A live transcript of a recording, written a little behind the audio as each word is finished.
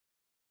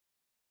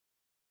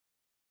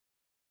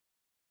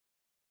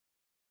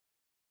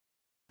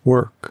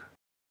Work.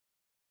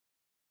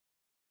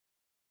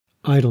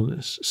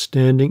 Idleness,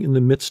 standing in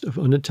the midst of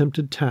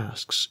unattempted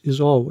tasks,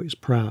 is always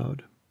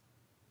proud.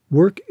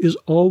 Work is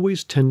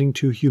always tending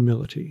to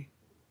humility.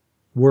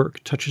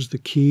 Work touches the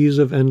keys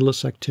of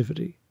endless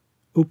activity,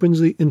 opens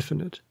the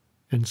infinite,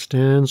 and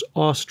stands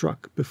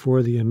awestruck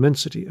before the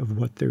immensity of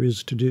what there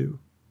is to do.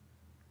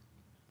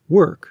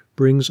 Work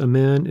brings a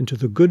man into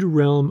the good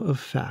realm of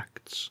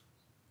facts.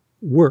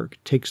 Work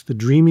takes the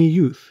dreamy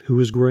youth who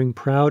is growing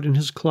proud in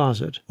his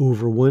closet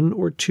over one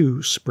or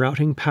two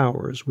sprouting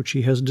powers which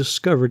he has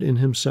discovered in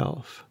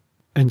himself,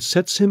 and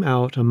sets him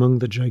out among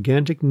the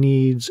gigantic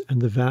needs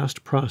and the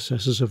vast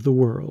processes of the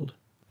world,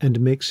 and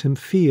makes him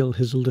feel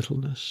his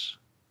littleness.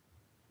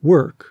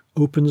 Work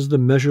opens the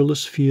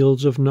measureless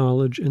fields of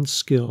knowledge and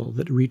skill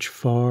that reach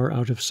far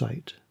out of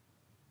sight.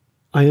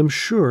 I am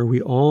sure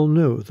we all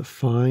know the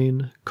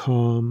fine,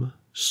 calm,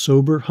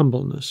 sober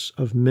humbleness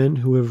of men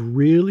who have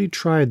really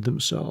tried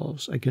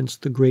themselves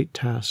against the great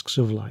tasks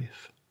of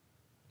life.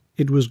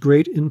 It was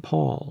great in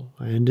Paul,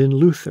 and in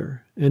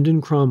Luther, and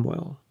in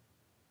Cromwell.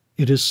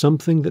 It is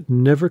something that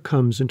never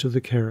comes into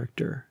the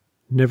character,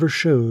 never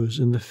shows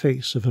in the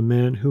face of a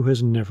man who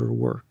has never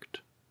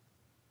worked.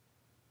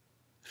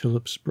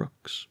 Phillips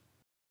Brooks.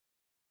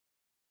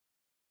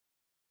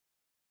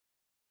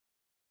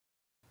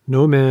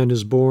 No man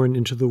is born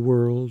into the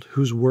world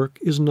whose work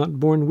is not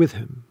born with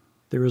him.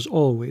 There is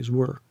always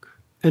work,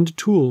 and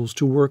tools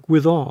to work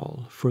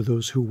withal for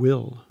those who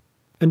will.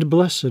 And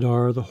blessed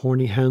are the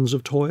horny hands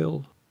of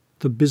toil.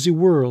 The busy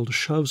world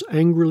shoves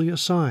angrily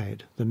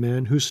aside the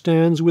man who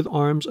stands with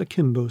arms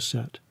akimbo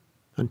set,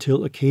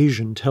 until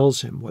occasion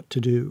tells him what to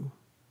do.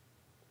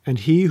 And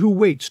he who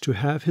waits to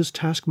have his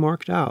task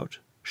marked out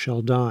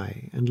shall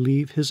die and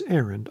leave his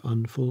errand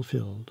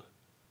unfulfilled.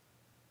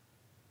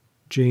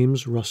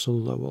 James Russell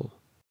Lowell.